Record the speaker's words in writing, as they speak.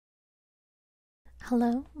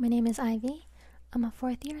Hello, my name is Ivy. I'm a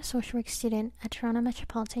fourth-year social work student at Toronto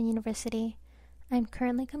Metropolitan University. I'm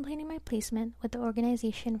currently completing my placement with the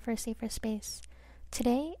Organization for a Safer Space.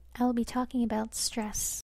 Today, I will be talking about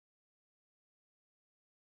stress.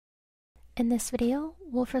 In this video,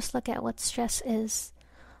 we'll first look at what stress is.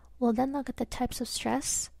 We'll then look at the types of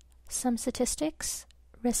stress, some statistics,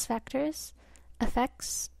 risk factors,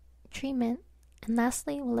 effects, treatment, and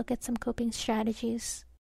lastly, we'll look at some coping strategies.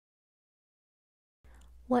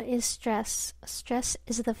 What is stress? Stress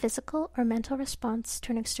is the physical or mental response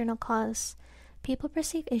to an external cause. People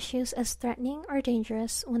perceive issues as threatening or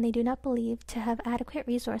dangerous when they do not believe to have adequate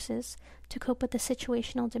resources to cope with the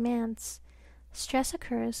situational demands. Stress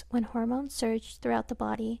occurs when hormones surge throughout the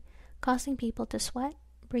body, causing people to sweat,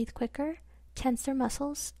 breathe quicker, tense their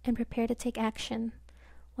muscles, and prepare to take action.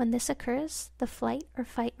 When this occurs, the flight or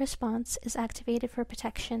fight response is activated for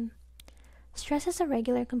protection. Stress is a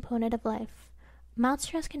regular component of life. Mild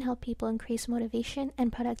stress can help people increase motivation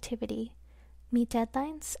and productivity, meet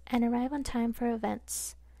deadlines, and arrive on time for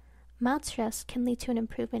events. Mild stress can lead to an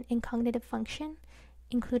improvement in cognitive function,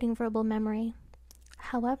 including verbal memory.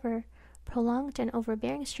 However, prolonged and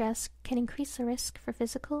overbearing stress can increase the risk for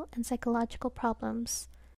physical and psychological problems.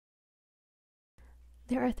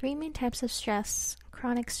 There are three main types of stress: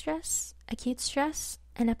 chronic stress, acute stress,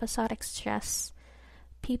 and episodic stress.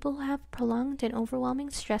 People who have prolonged and overwhelming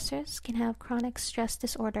stressors can have chronic stress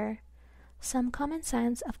disorder. Some common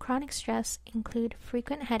signs of chronic stress include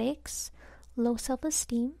frequent headaches, low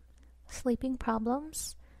self-esteem, sleeping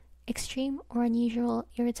problems, extreme or unusual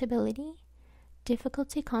irritability,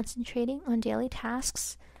 difficulty concentrating on daily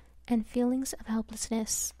tasks, and feelings of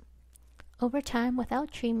helplessness. Over time,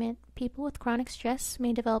 without treatment, people with chronic stress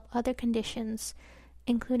may develop other conditions,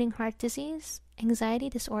 including heart disease, anxiety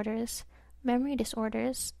disorders, memory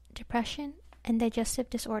disorders, depression, and digestive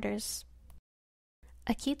disorders.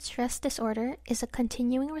 Acute stress disorder is a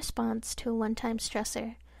continuing response to a one-time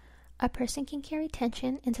stressor. A person can carry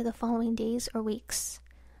tension into the following days or weeks.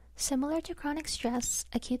 Similar to chronic stress,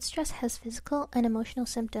 acute stress has physical and emotional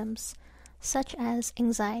symptoms, such as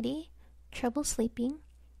anxiety, trouble sleeping,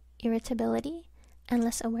 irritability, and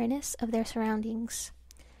less awareness of their surroundings.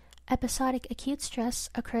 Episodic acute stress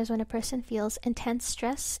occurs when a person feels intense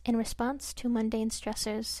stress in response to mundane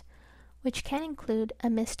stressors, which can include a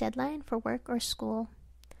missed deadline for work or school.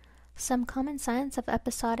 Some common signs of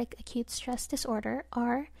episodic acute stress disorder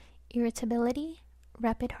are irritability,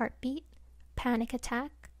 rapid heartbeat, panic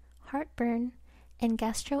attack, heartburn, and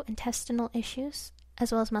gastrointestinal issues,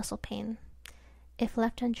 as well as muscle pain. If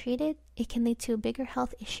left untreated, it can lead to bigger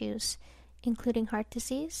health issues, including heart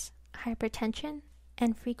disease, hypertension,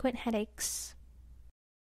 and frequent headaches.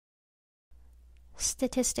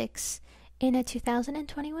 Statistics. In a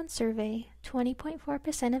 2021 survey,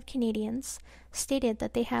 20.4% of Canadians stated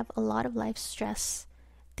that they have a lot of life stress.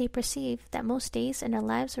 They perceive that most days in their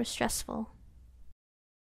lives are stressful.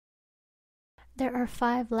 There are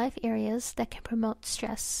 5 life areas that can promote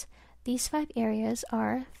stress. These 5 areas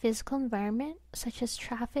are physical environment, such as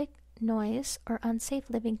traffic, noise, or unsafe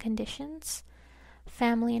living conditions;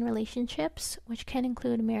 family and relationships, which can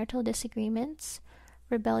include marital disagreements,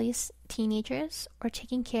 rebellious teenagers, or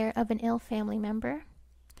taking care of an ill family member;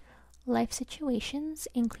 life situations,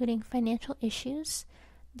 including financial issues,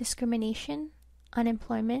 discrimination,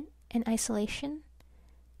 unemployment, and isolation;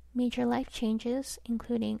 major life changes,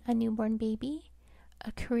 including a newborn baby,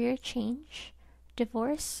 a career change,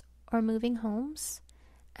 divorce, or moving homes;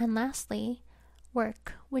 and lastly,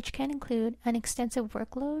 work, which can include an extensive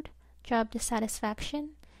workload, job dissatisfaction,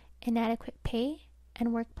 inadequate pay,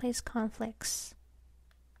 and workplace conflicts.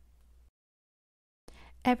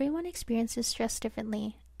 Everyone experiences stress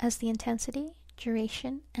differently, as the intensity,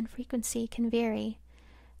 duration, and frequency can vary.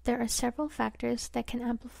 There are several factors that can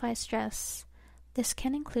amplify stress. This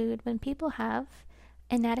can include when people have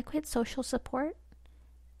inadequate social support,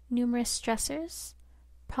 numerous stressors,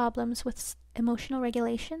 problems with emotional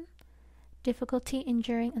regulation, difficulty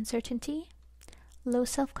enduring uncertainty, low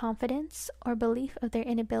self-confidence or belief of their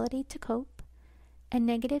inability to cope, and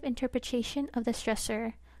negative interpretation of the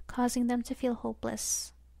stressor, causing them to feel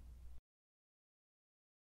hopeless.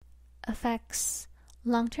 Effects.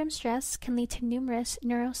 Long-term stress can lead to numerous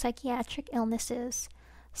neuropsychiatric illnesses,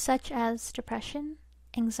 such as depression,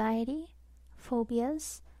 anxiety,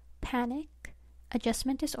 phobias, panic,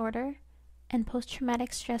 adjustment disorder, and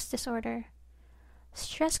post-traumatic stress disorder.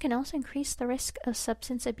 Stress can also increase the risk of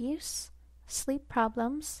substance abuse, sleep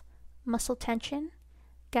problems, muscle tension,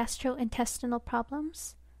 gastrointestinal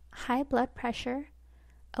problems, high blood pressure,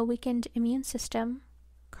 a weakened immune system,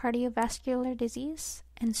 cardiovascular disease,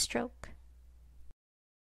 and stroke.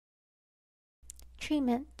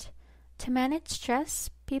 Treatment. To manage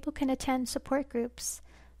stress, people can attend support groups,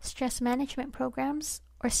 stress management programs,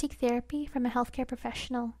 or seek therapy from a healthcare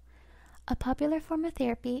professional. A popular form of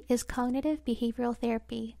therapy is cognitive behavioral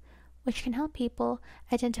therapy, which can help people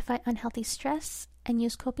identify unhealthy stress and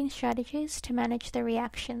use coping strategies to manage their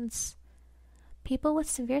reactions. People with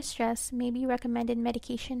severe stress may be recommended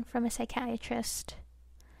medication from a psychiatrist.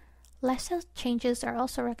 Lifestyle changes are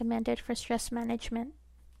also recommended for stress management.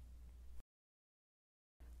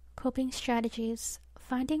 Coping strategies.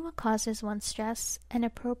 Finding what causes one's stress and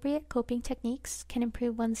appropriate coping techniques can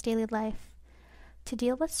improve one's daily life. To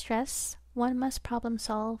deal with stress, one must problem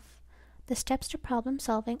solve. The steps to problem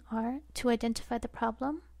solving are to identify the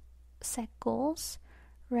problem, set goals,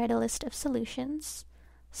 write a list of solutions,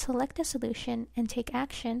 select a solution and take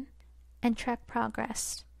action, and track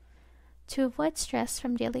progress. To avoid stress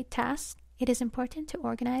from daily tasks, it is important to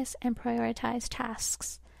organize and prioritize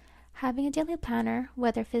tasks. Having a daily planner,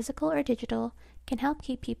 whether physical or digital, can help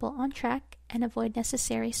keep people on track and avoid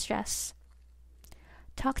necessary stress.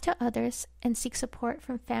 Talk to others and seek support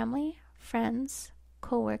from family, friends,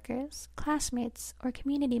 coworkers, classmates, or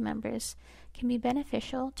community members can be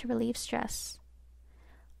beneficial to relieve stress.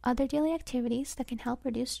 Other daily activities that can help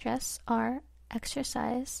reduce stress are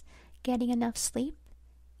exercise, getting enough sleep,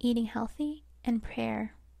 eating healthy, and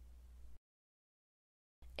prayer.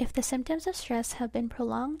 If the symptoms of stress have been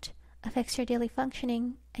prolonged, affects your daily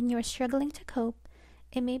functioning, and you are struggling to cope,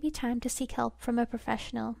 it may be time to seek help from a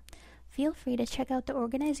professional. Feel free to check out the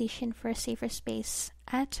Organization for a Safer Space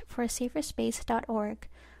at forasaferspace.org,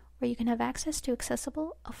 where you can have access to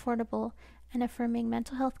accessible, affordable, and affirming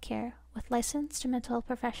mental health care with licensed mental health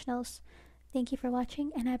professionals. Thank you for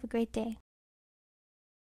watching and have a great day.